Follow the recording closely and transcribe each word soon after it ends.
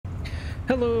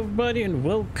Hello everybody and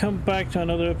welcome back to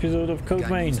another episode of Code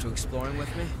Vein. To exploring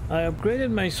with me? I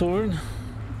upgraded my sword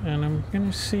and I'm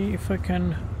gonna see if I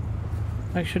can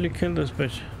actually kill this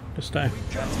bitch this time.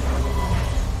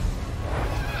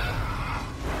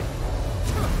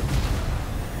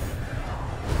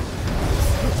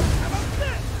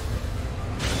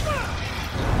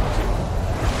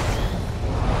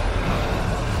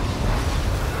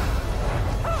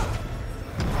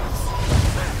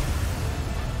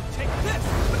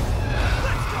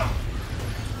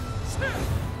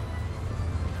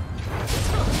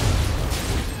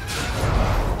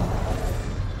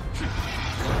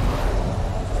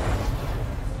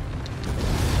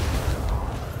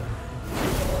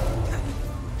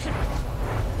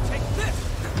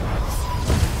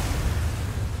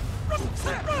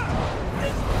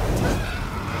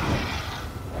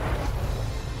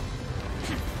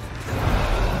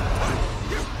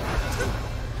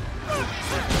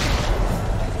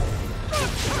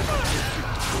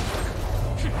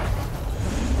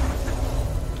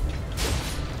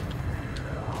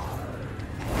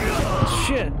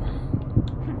 Shit.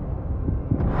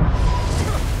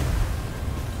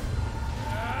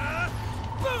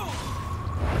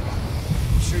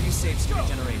 Sure you saved some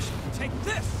regeneration. Take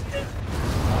this!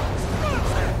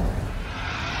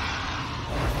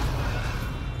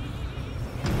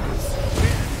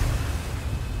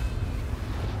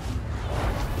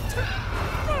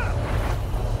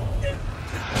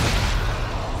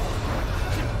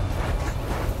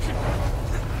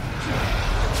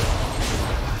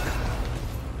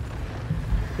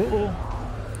 Uh-oh.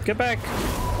 Get back.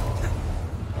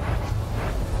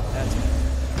 That's it.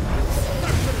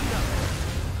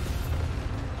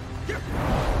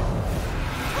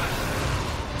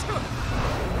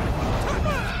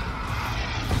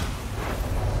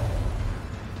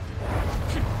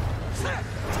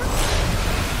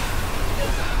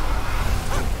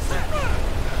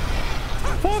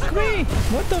 Fuck me!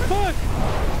 What the fuck?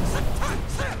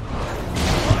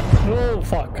 Oh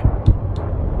fuck.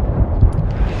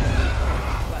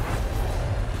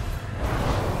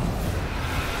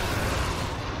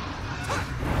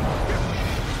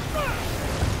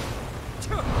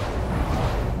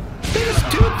 There's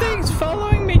two things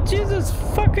following me, Jesus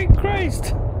fucking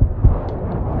Christ!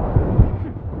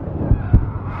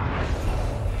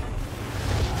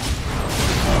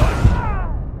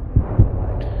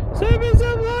 Save me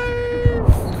some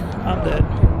life! I'm dead.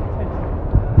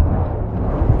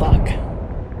 Fuck.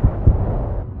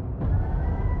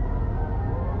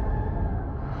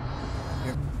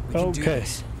 We can do Okay.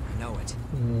 this. I know it.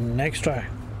 Next try.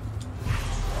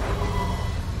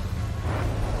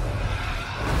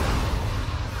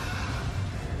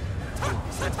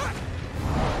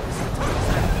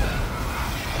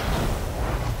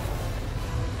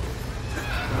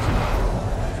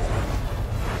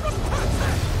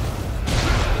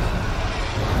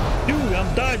 Dude,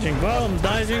 I'm dodging. While I'm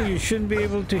dodging, you shouldn't be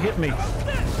able to hit me.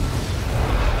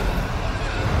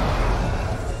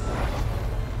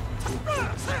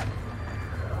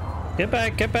 Get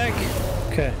back, get back.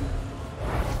 Okay.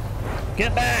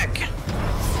 Get back!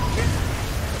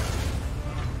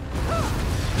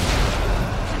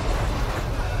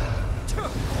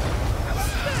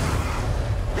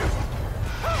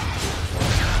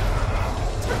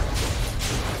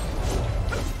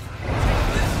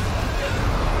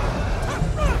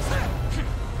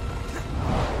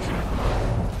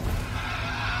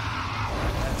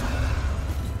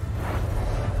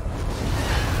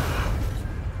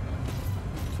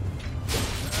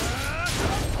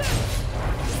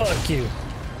 Fuck you.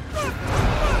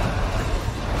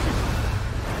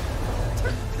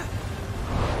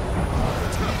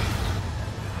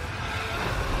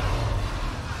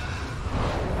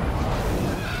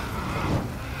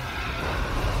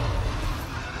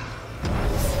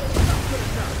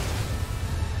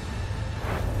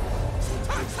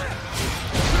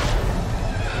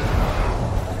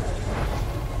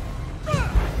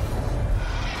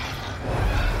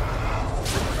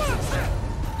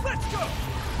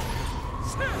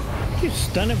 You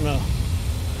stun him now.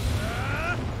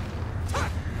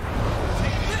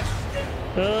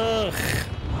 Ugh.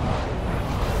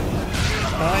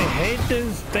 I hate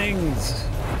these things.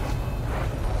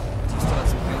 Do you still have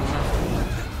some healing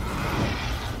left?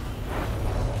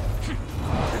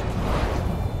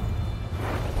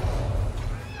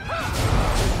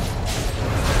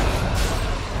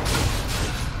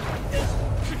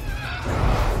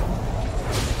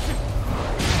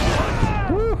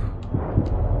 Woo.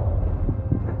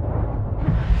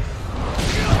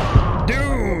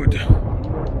 Dude.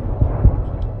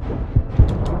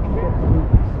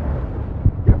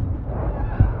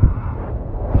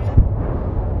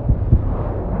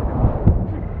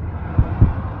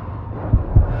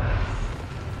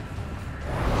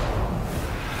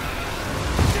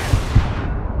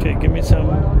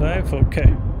 rifle,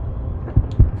 okay.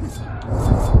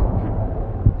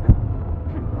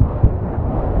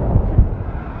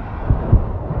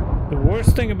 The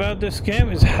worst thing about this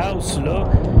game is how slow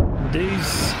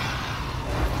these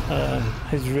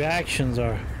his reactions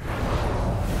are.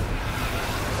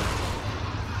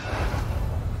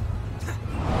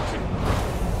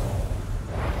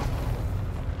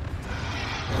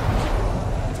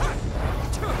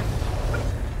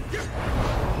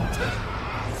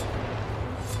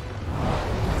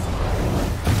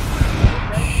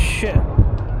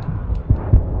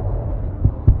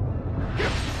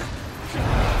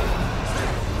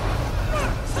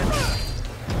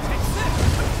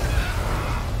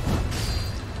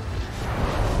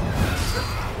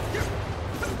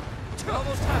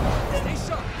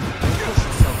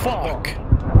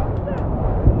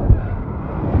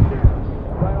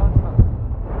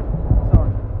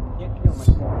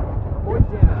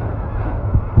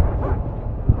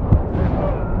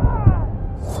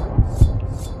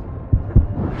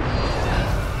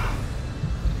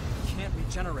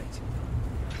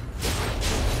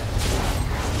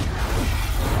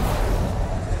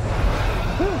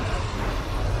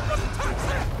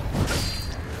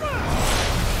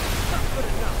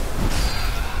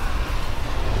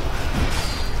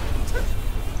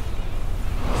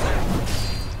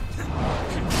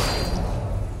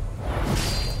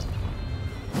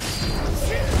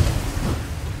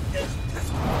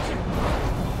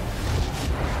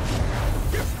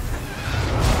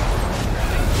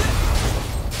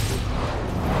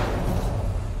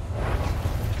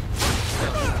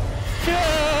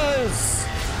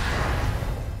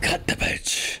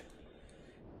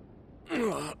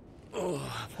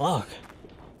 Fuck.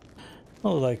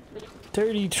 Oh, like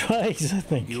 30 tries, I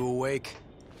think. You awake?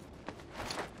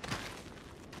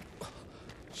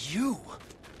 You?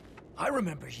 I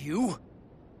remember you.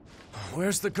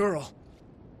 Where's the girl?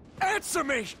 Answer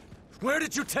me! Where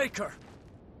did you take her?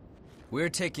 We're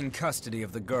taking custody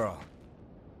of the girl.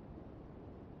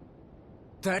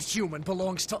 That human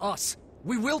belongs to us.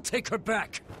 We will take her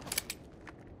back.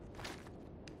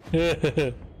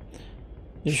 You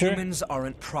sure? Humans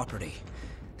aren't property.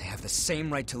 They have the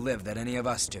same right to live that any of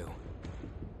us do.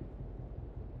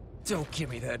 Don't give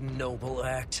me that noble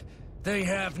act. They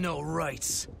have no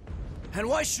rights. And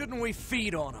why shouldn't we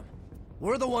feed on them?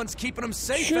 We're the ones keeping them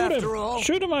safe after all.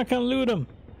 Shoot him, I can loot him.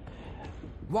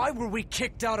 Why were we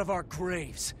kicked out of our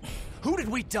graves? Who did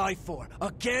we die for?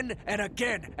 Again and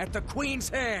again at the Queen's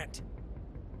hand.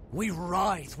 We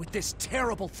writhe with this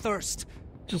terrible thirst.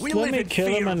 Just we let live me in kill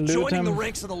him fear and of loot joining him. the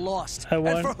ranks of the lost. I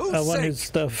And for whose want sake? his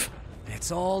stuff.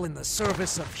 It's all in the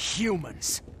service of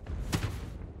humans.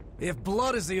 If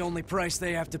blood is the only price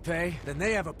they have to pay, then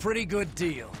they have a pretty good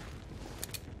deal.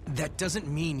 That doesn't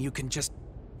mean you can just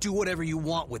do whatever you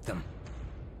want with them.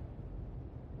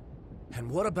 And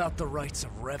what about the rights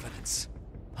of revenants?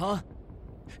 Huh?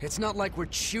 It's not like we're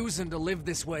choosing to live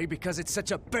this way because it's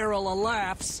such a barrel of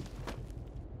laughs.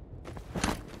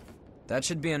 That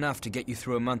should be enough to get you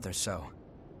through a month or so.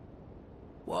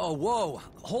 Whoa, whoa,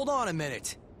 hold on a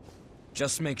minute.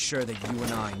 Just make sure that you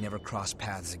and I never cross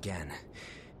paths again.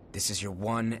 This is your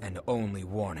one and only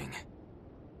warning.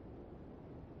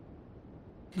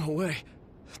 No way.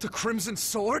 The Crimson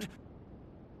Sword?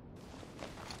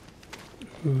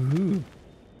 Ooh.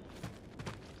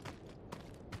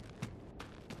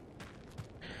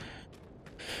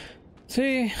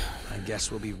 See? I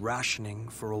guess we'll be rationing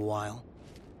for a while.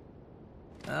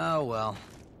 Oh well.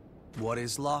 What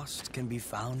is lost can be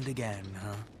found again,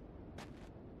 huh?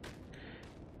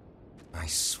 I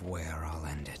swear I'll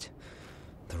end it.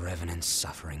 The Revenant's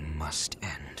suffering must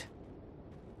end.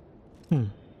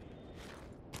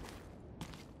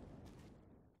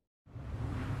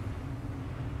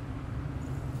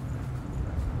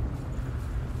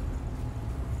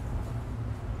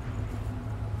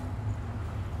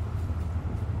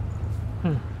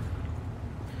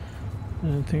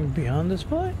 Anything beyond this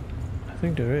point? I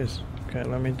think there is. Okay,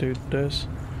 let me do this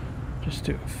just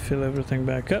to fill everything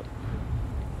back up.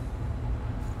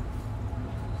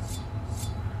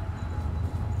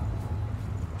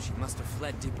 She must have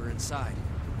fled deeper inside.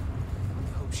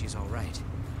 I hope she's all right.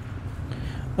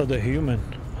 Oh, the human.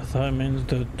 I thought it means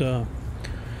that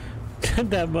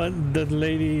that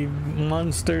lady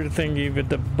monster thingy with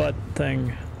the butt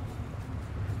thing.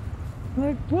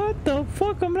 Like, what the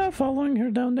fuck? I'm not following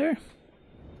her down there.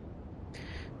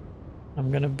 I'm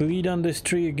gonna bleed on this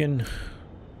tree again.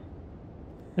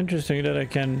 Interesting that I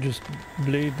can just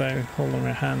bleed by holding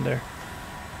my hand there.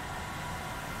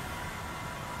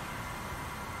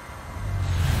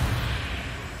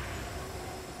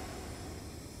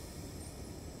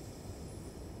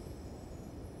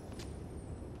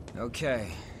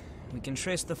 Okay. We can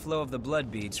trace the flow of the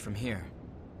blood beads from here.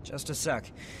 Just a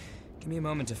sec. Give me a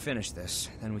moment to finish this,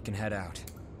 then we can head out.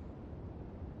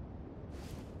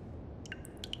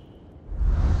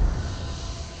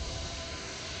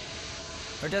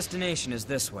 Our destination is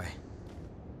this way.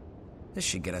 This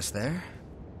should get us there.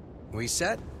 We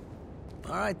set?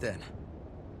 All right then.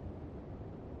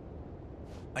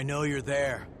 I know you're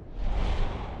there.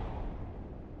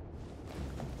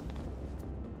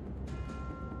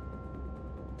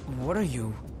 What are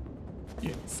you?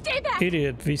 Stay back!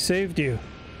 Idiot, we saved you.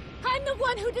 I'm the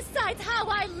one who decides how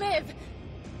I live.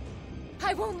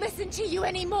 I won't listen to you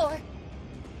anymore.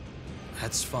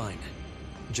 That's fine.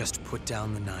 Just put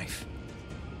down the knife.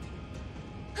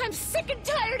 I'm sick and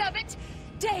tired of it.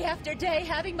 Day after day,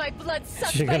 having my blood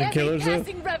sucked She by gonna kill every herself?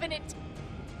 passing revenant.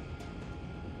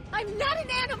 I'm not an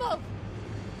animal.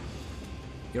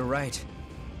 You're right.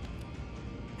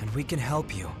 And we can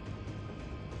help you.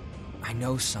 I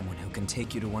know someone who can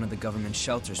take you to one of the government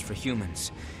shelters for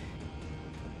humans.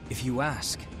 If you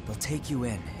ask, they'll take you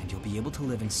in, and you'll be able to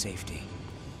live in safety.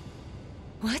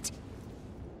 What?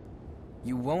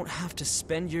 You won't have to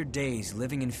spend your days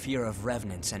living in fear of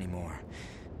revenants anymore.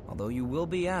 Although you will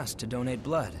be asked to donate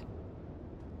blood.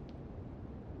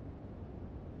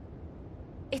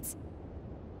 It's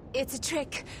a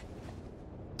trick.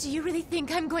 Do you really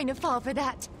think I'm going to fall for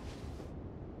that?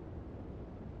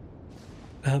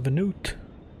 I have a note.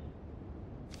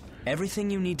 Everything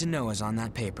you need to know is on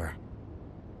that paper.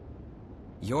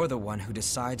 You're the one who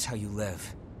decides how you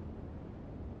live.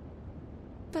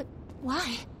 But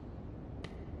why?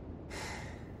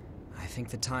 I think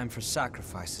the time for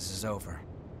sacrifices is over.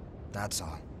 That's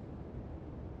all.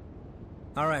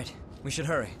 All right, we should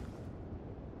hurry.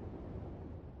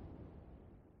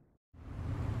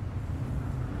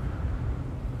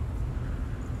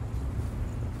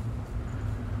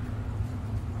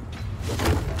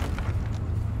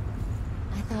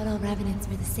 I thought all revenants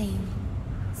were the same.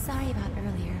 Sorry about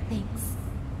earlier, thanks.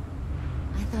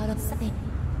 I thought of something.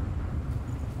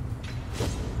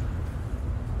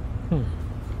 The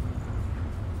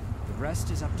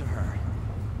rest is up to her.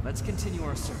 Let's continue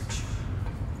our search.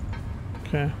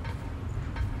 Okay.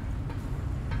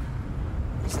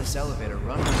 Is this elevator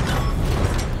running?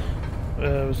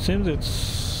 Seems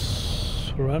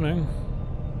it's running.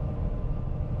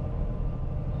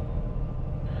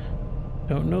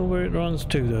 Don't know where it runs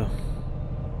to though.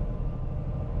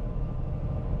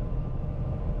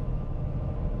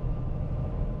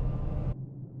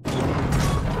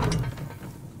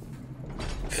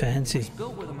 Fancy. It's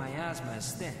built where the miasma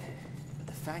is thin, but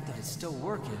the fact that it's still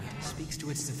working speaks to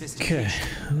its sophistication.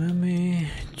 Okay, let me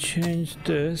change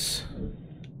this.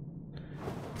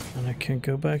 And I can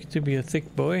go back to be a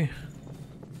thick boy.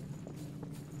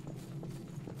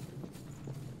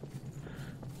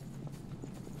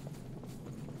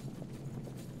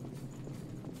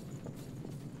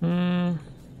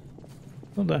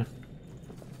 Hold on.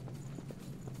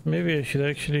 Maybe I should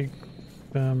actually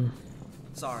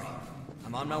Sorry,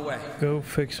 I'm on my way. go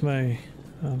fix my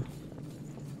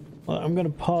well, I'm gonna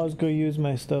pause, go use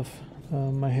my stuff,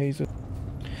 my hazel.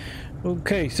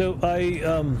 Okay, so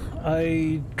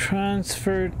I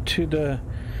transferred to the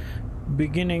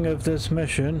beginning of this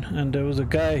mission, and there was a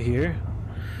guy here,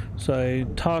 so I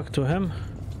talked to him.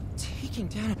 Taking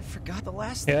down, I forgot the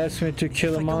last He thing. asked me to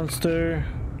kill a monster,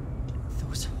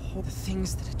 Those whole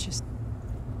things that it just...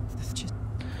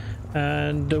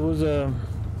 and there was a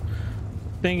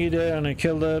thingy there, and I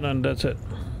killed it, and that's it.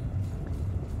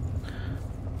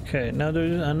 Okay, now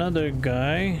there's another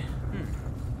guy.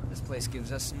 This place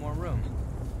gives us some more room.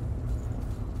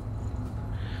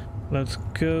 Let's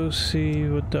go see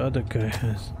what the other guy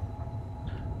has.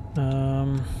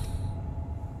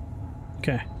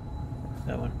 Okay,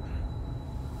 that one.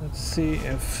 Let's see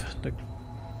if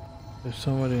there's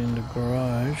somebody in the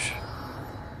garage.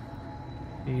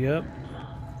 Yep.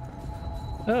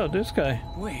 Oh, this guy.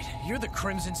 Wait, you're the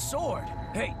Crimson Sword.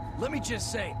 Hey, let me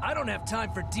just say, I don't have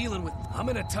time for dealing with... I'm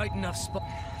in a tight enough spot.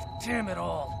 Damn it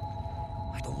all.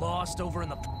 I lost over in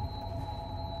the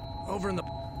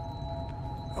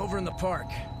park.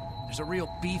 There's a real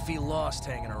beefy lost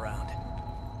hanging around.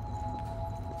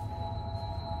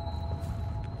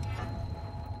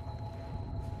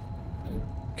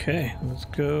 Okay, let's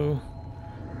go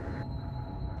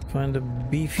find the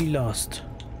beefy lost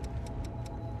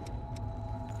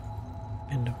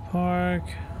in the park.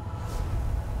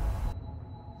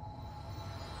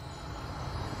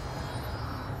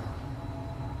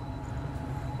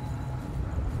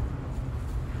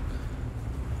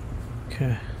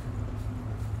 Okay.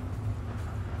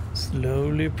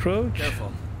 Slowly approach.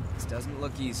 Careful, this doesn't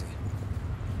look easy.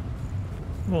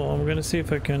 Well, I'm gonna see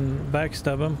if I can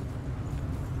backstab him.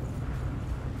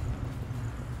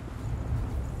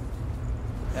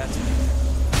 That's it.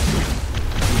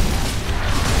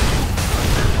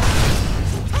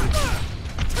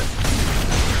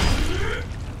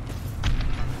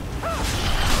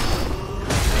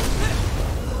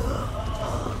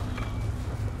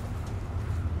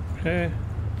 Okay.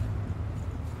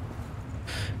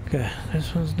 Okay,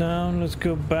 this one's down. Let's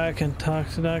go back and talk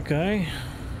to that guy.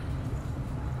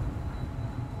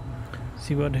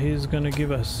 See what he's gonna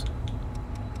give us.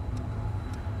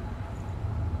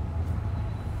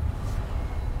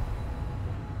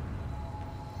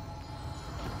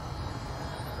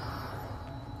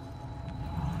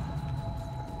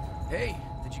 Hey,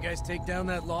 did you guys take down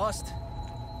that Lost?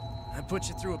 I put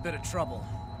you through a bit of trouble.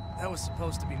 That was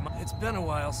supposed to be It's been a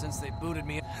while since they booted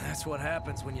me. That's what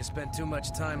happens when you spend too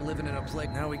much time living in a place.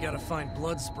 Now we gotta find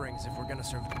blood springs if we're gonna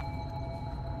survive.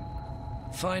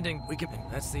 Finding, we can...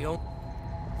 That's the only...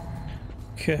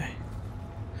 Okay.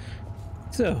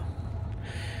 So,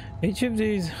 each of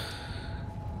these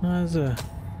has a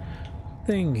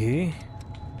thingy.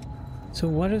 So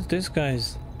what is this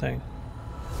guy's thing?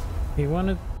 He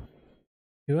wanted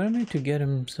me to get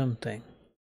him something.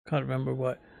 Can't remember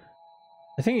what.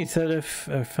 I think he said if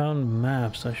I found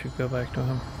maps, I should go back to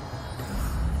him.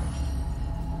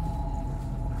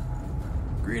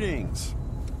 Greetings.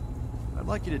 I'd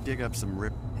like you to dig up some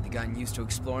Have you gotten used to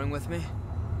exploring with me?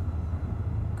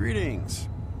 Greetings.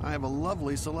 I have a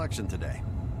lovely selection today.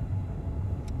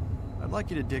 I'd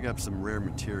like you to dig up some rare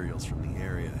materials from the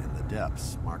area in the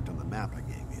depths marked on the map I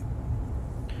gave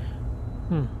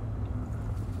you.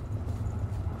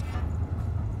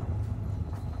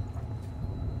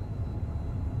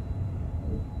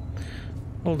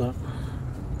 Hold on.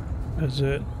 Is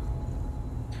it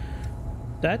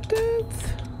that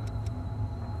depth?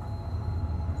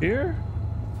 Here?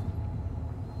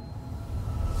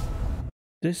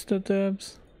 This the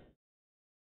depths?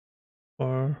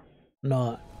 Or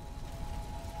not?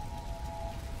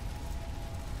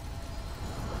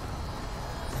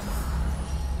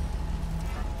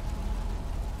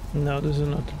 No, this is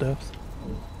not the depth.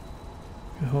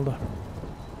 Okay, hold on.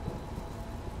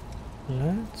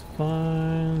 Let's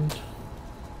find...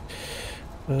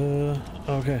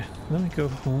 okay, let me go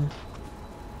home.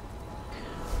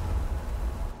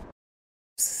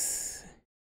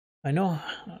 I know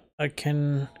I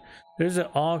can... There's an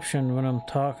option when I'm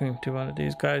talking to one of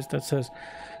these guys that says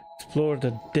explore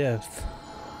the depth.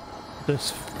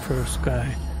 This first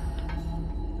guy.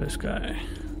 This guy.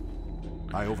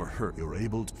 I overheard you're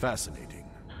able to... Fascinating.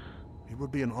 It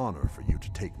would be an honor for you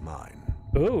to take mine.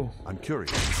 Oh, I'm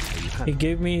curious to see how you handle he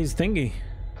gave me his thingy.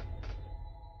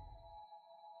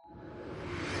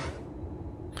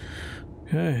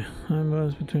 Okay, I'm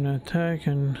both between attack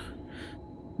and...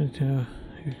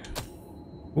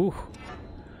 Ooh.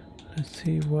 Let's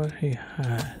see what he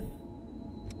had.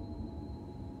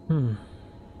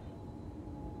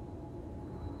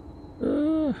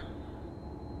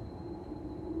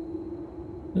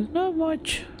 There's not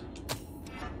much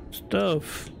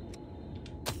stuff.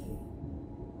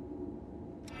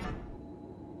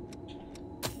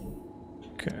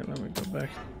 Okay, let me go back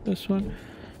to this one.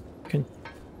 Can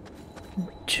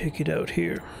check it out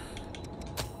here.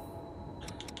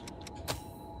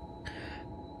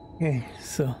 Okay,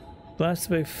 so blast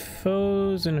by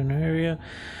foes in an area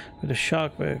with a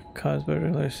shock wave caused by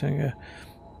releasing a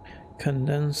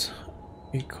condense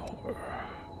core.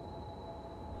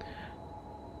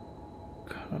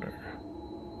 Cutter.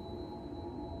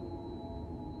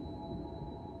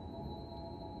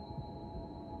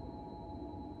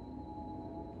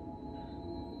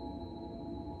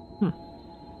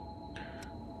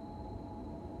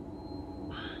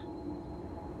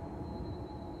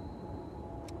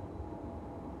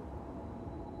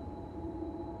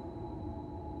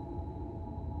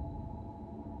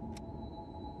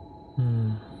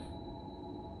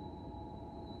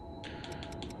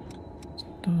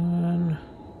 Done.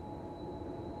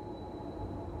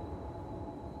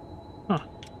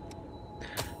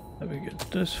 Let me get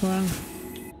this one.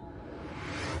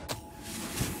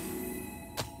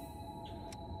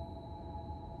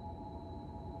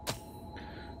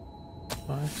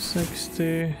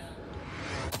 $560.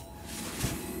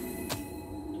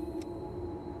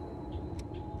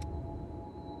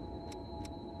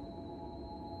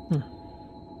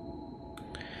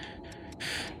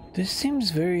 This seems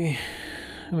very,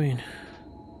 I mean,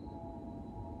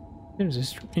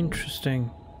 seems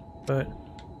interesting, but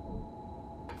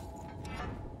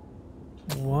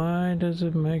why does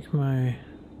it make my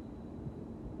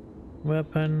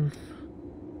weapon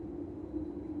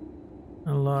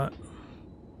a lot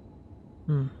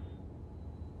Hmm.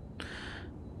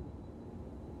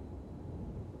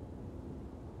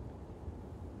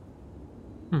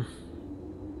 Hmm.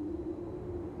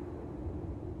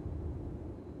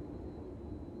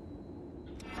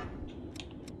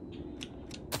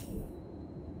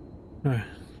 Alright,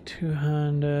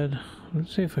 two-handed.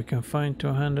 Let's see if I can find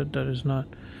two-handed that is not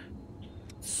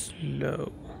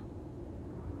slow.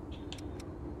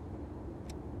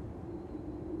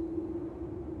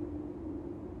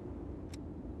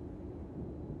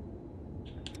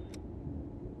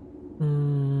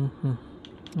 Mm-hmm.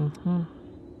 Mm-hmm.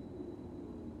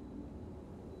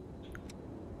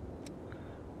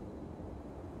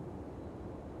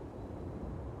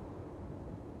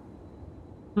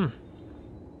 Hmm.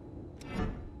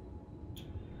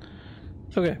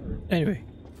 Okay, anyway.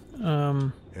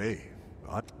 Hey,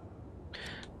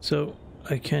 So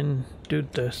I can do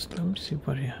this. Let me see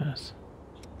what he has.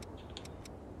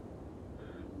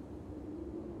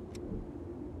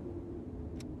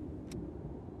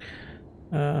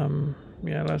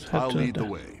 Yeah, let's head I'll to lead the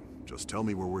way. Just tell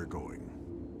me where we're going.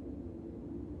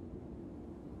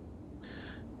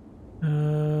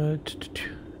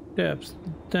 Depths.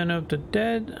 Den of the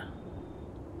Dead.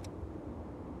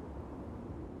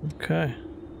 Okay.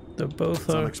 They're both It's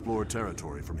unexplored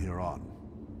territory from here on.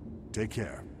 Take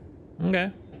care.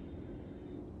 Okay.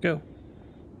 Go.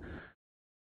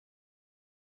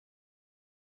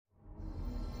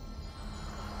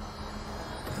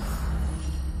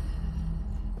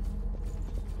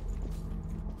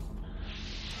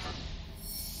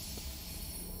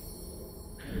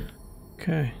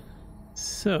 Okay.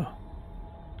 So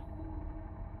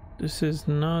this is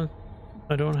not,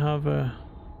 I don't have a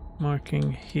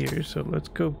marking here, so let's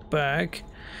go back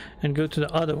and go to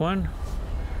the other one.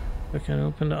 I can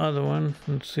open the other one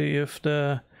and see if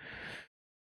the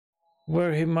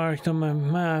where he marked on my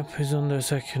map is on the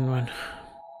second one.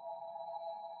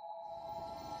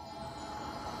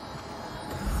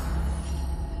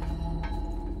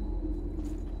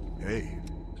 Hey,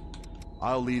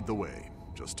 I'll lead the way.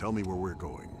 Just tell me where we're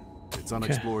going. It's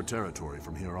unexplored territory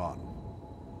from here on.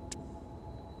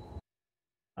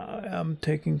 I'm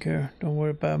taking care. Don't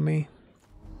worry about me.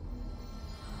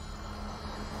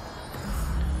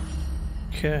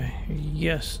 Okay.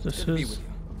 Yes, this Good to be is. with you.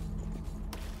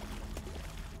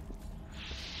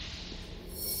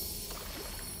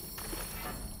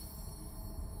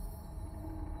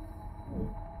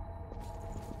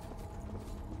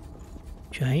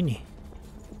 Shiny.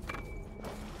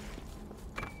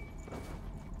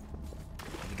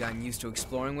 You gotten used to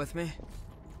exploring with me?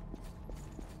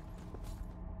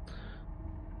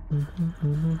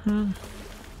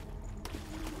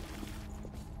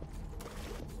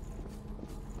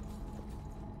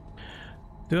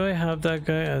 Do I have that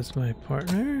guy as my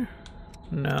partner?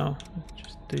 No,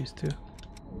 just these two.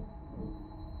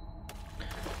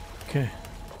 Okay.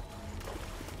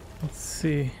 Let's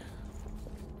see.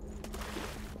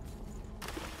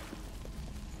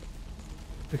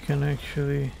 We can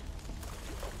actually.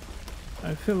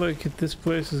 I feel like this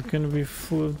place is gonna be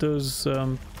full of those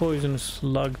poisonous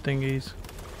slug thingies.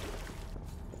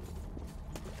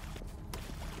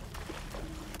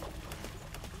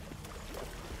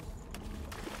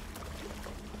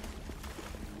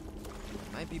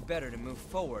 Might be better to move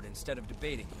forward instead of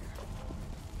debating here.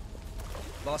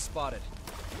 Lost spotted.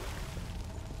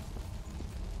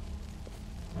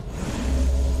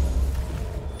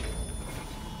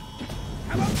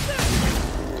 How about this?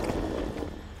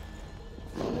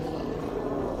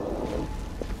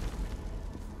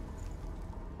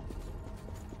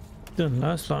 Didn't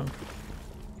last long.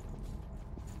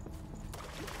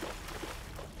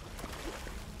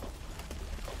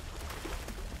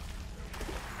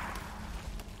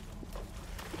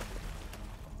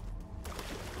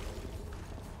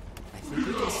 I think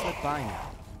we can slip by now.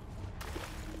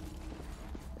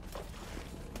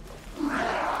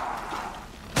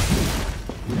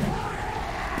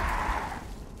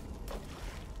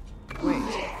 Wait,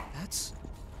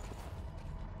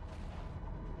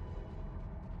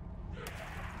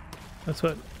 That's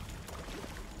what.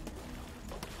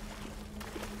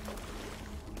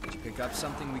 Did you pick up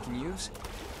something we can use?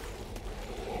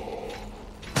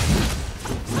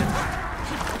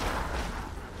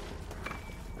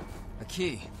 A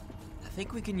key. I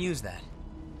think we can use that.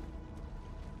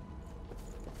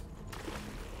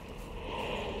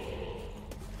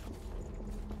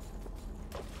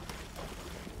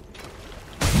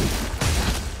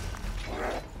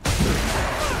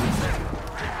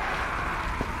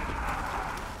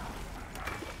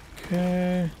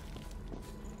 Okay.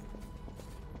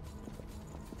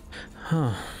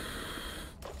 Huh.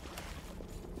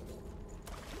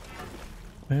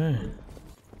 Okay.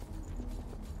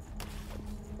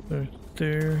 Right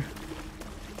there.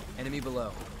 Enemy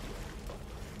below.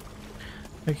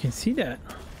 I can see that.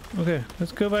 Okay,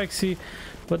 let's go back see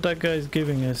what that guy's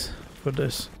giving us for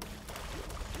this.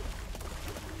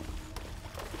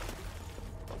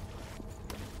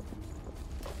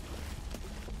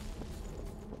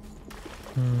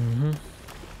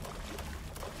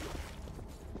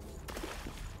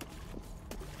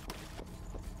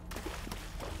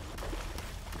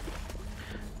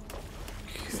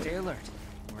 Stay alert.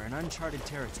 We're in uncharted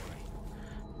territory.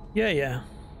 Yeah.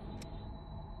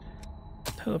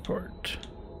 Teleport.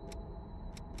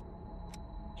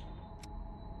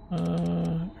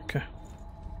 Okay.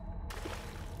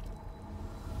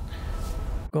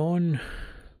 Going.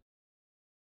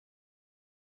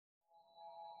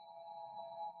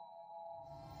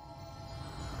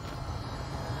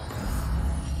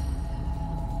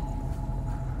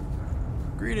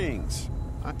 Greetings.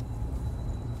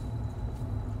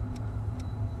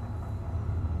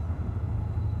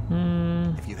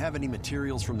 If you have any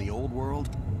materials from the old world,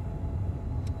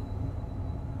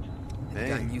 hey,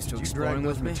 gotten used to did you exploring drag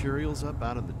those with me? materials up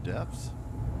out of the depths?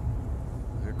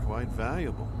 They're quite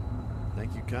valuable.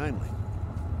 Thank you kindly.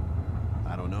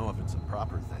 I don't know if it's a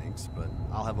proper thanks, but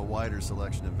I'll have a wider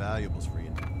selection of valuables for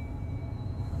you.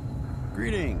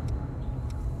 Greeting.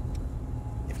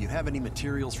 If you have any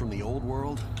materials from the old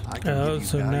world, I can give you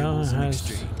so now valuables it in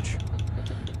has exchange.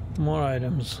 more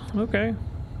items. Okay.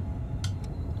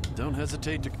 Don't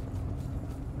hesitate to...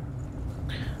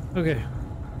 Okay.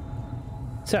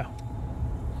 So,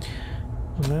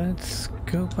 let's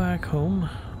go back home.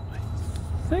 I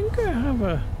think I have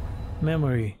a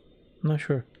memory. I'm not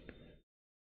sure.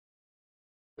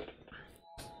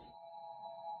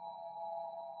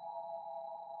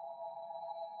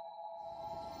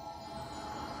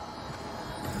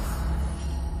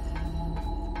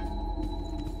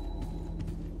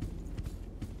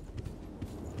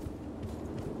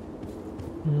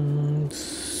 Let's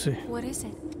see. What is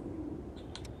it?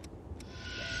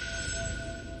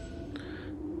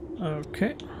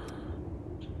 Okay.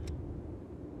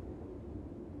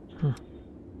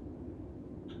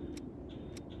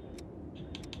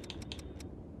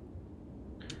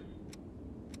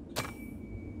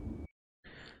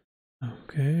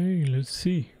 Okay, let's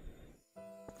see.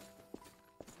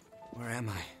 Where am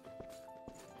I?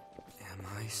 Am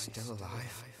I still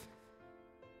alive?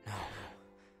 No.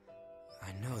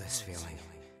 I know this feeling.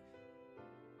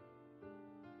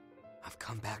 I've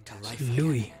come back to life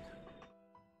Louis. again.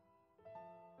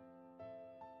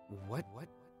 What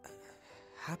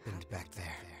happened back there?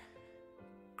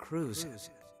 Cruz,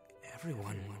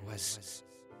 everyone was...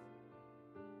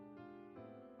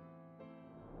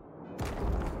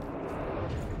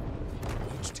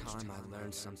 Each time I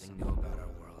learned something new about our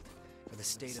world, or the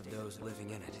state of those living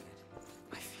in it,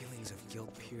 my feelings of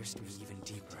guilt pierced me even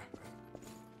deeper.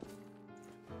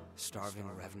 Starving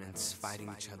revenants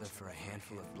fighting each other for a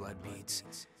handful of blood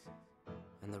beads,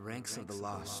 and the ranks of the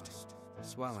lost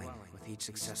swelling with each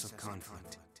successive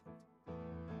conflict.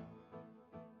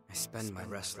 I spend my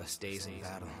restless days in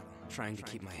battle, trying to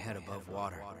keep my head above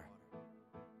water.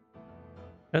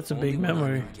 That's a big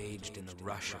memory. Engaged in the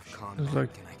rush of There's conflict,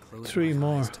 like and I close 3 my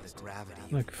more, eyes to the gravity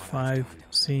of like what I've 5 done.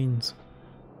 scenes.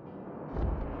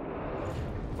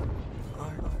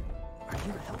 Are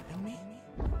you helping me?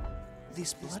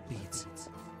 These blood beads.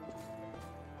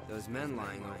 Those men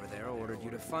lying over there ordered you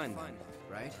to find them,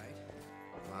 right?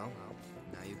 Well,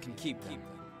 now you can keep them.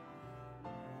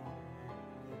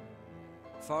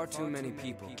 Far too many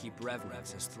people keep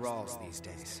revenants as thralls these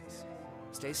days.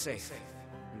 Stay safe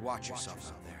and watch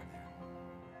yourself out there.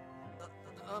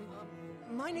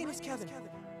 My name is Kevin.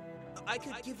 I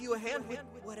could give you a hand with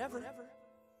whatever.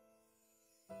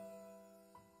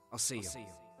 I'll see you.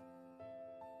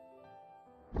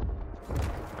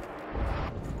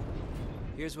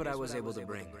 Here's what I was able to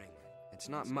bring. It's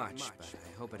not much, but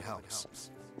I hope it helps.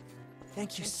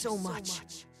 Thank you so much.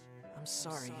 I'm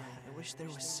sorry. I wish there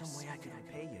was some way I could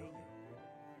repay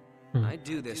you. I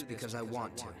do this because I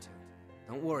want to.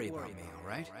 Don't worry about me, all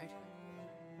right?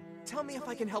 Tell me if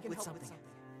I can help with something.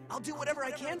 I'll do whatever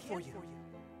I can for you.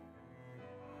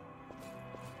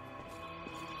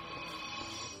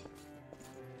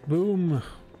 Boom.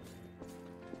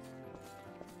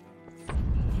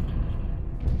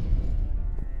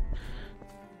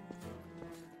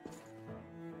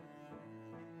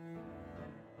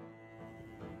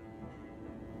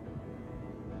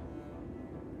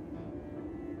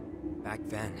 Back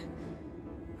then,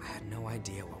 I had no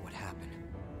idea what would happen.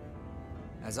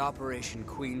 As Operation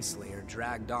Queenslayer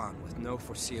dragged on with no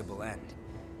foreseeable end,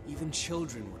 Even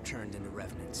children were turned into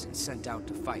revenants and sent out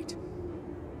to fight.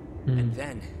 And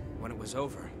then, when it was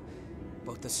over,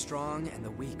 both the strong and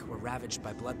the weak were ravaged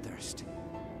by bloodthirst.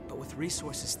 But with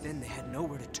resources thin, they had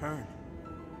nowhere to turn.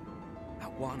 I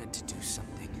wanted to do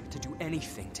something, to do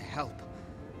anything to help.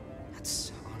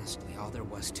 That's honestly all there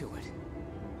was to it.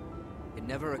 It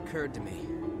never occurred to me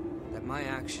that my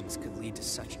actions could lead to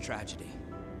such tragedy.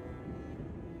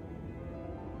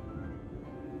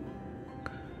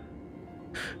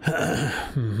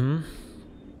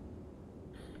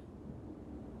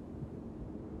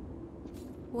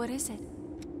 What is it?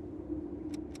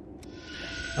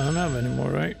 I don't have any more,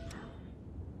 right?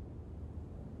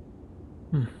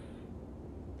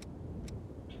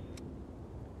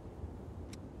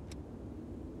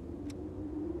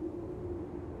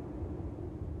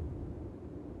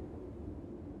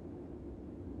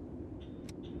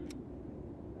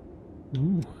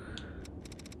 Ooh.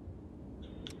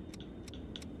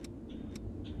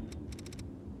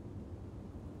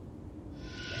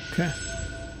 Okay.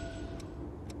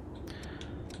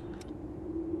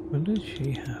 What did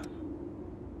she have?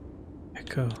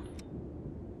 Echo.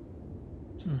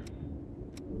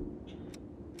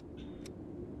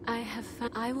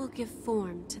 I will give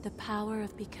form to the power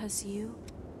of because you.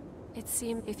 It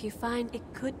seemed if you find it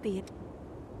could be.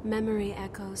 Memory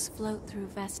echoes float through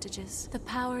vestiges. The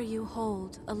power you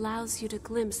hold allows you to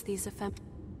glimpse these ephemeral.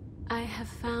 I have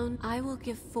found I will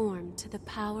give form to the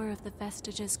power of the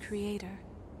vestiges creator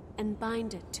and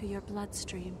bind it to your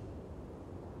bloodstream.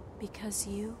 Because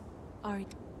you are.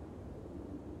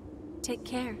 Take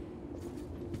care.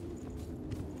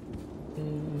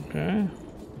 Okay.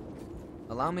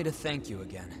 Allow me to thank you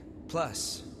again.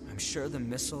 Plus, I'm sure the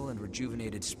missile and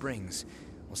rejuvenated springs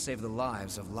will save the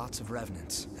lives of lots of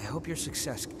revenants. I hope your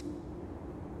success.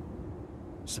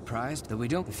 Surprised that we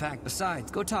don't. In fact,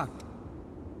 besides, go talk.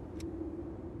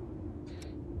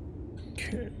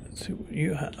 Okay, let's see what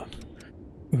you have.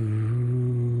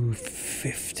 Ooh,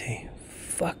 50.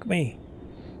 Fuck me.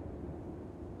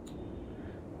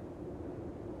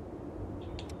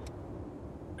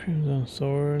 Crimson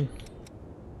sword.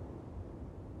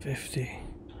 50.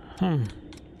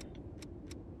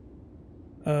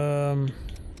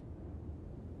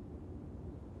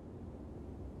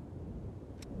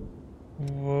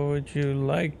 What would you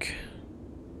like?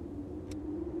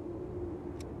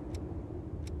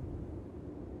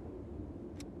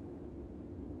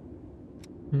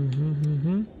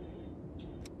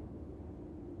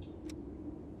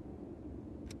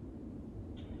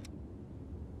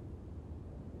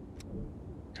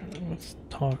 Let's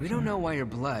talk. We don't know why your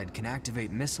blood can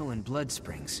activate missile and blood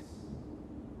springs.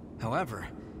 However,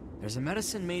 there's a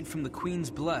medicine made from the Queen's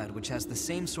blood which has the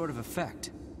same sort of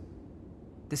effect.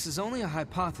 This is only a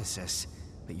hypothesis,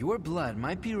 but your blood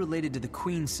might be related to the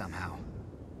Queen somehow.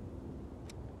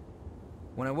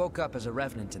 When I woke up as a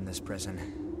revenant in this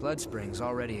prison, blood springs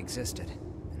already existed,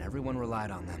 and everyone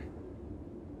relied on them.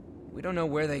 We don't know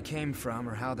where they came from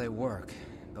or how they work,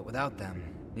 but without them,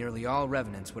 nearly all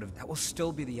revenants would have. That will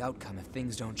still be the outcome if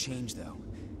things don't change, though.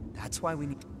 That's why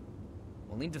we'll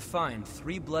need to find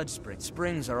 3 blood springs.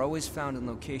 Springs are always found in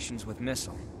locations with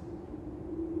missile.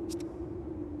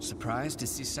 Surprised to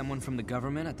see someone from the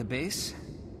government at the base?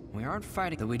 We aren't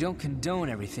fighting, though we don't condone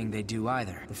everything they do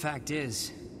either. The fact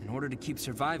is, in order to keep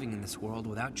surviving in this world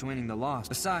without joining the Lost.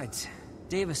 Besides,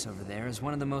 Davis over there is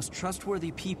one of the most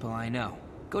trustworthy people I know.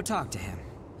 Go talk to him.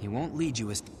 He won't lead you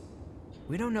as.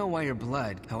 We don't know why your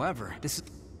blood. However, this is.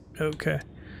 Okay.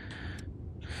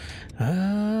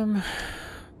 Let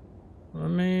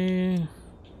me.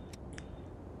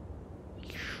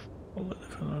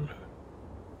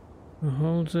 Who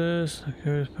holds this? The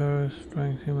curious power,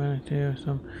 strength, humanity, or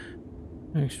some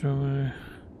extra.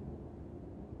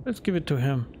 Let's give it to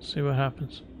him. See what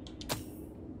happens.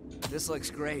 This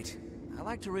looks great. I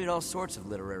like to read all sorts of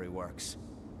literary works.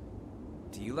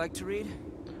 Do you like to read?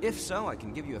 If so, I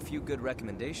can give you a few good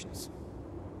recommendations.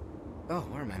 Oh,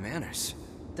 where are my manners?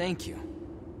 Thank you.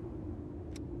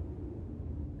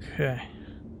 Okay.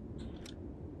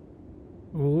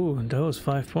 Ooh, that was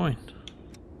 5 points.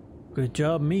 Good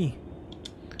job, me.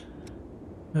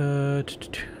 Where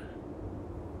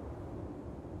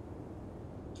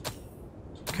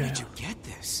Okay. did you get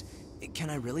this? Can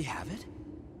I really have it?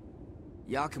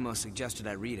 Yakumo suggested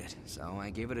I read it, so I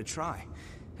gave it a try.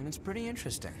 And it's pretty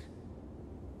interesting.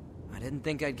 I didn't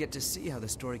think I'd get to see how the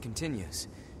story continues.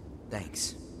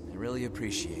 Thanks. I really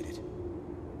appreciate it.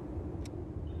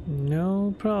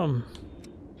 No problem.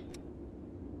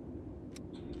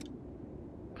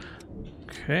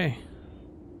 Okay.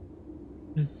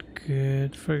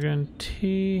 Good friggin'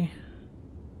 tea.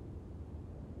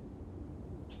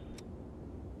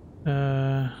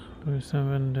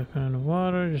 Seven different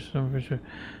water, just temperature,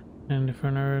 and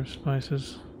different herbs,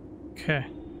 spices. Okay.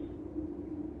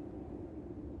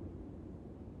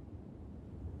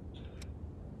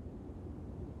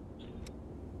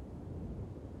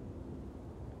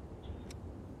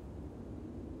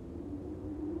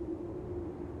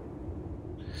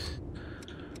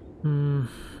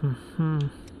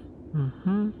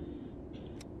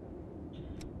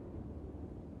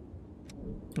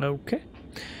 Okay.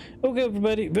 Okay,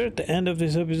 everybody, we're at the end of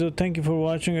this episode. Thank you for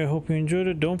watching. I hope you enjoyed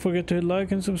it. Don't forget to hit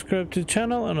like and subscribe to the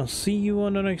channel, and I'll see you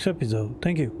on the next episode.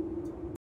 Thank you.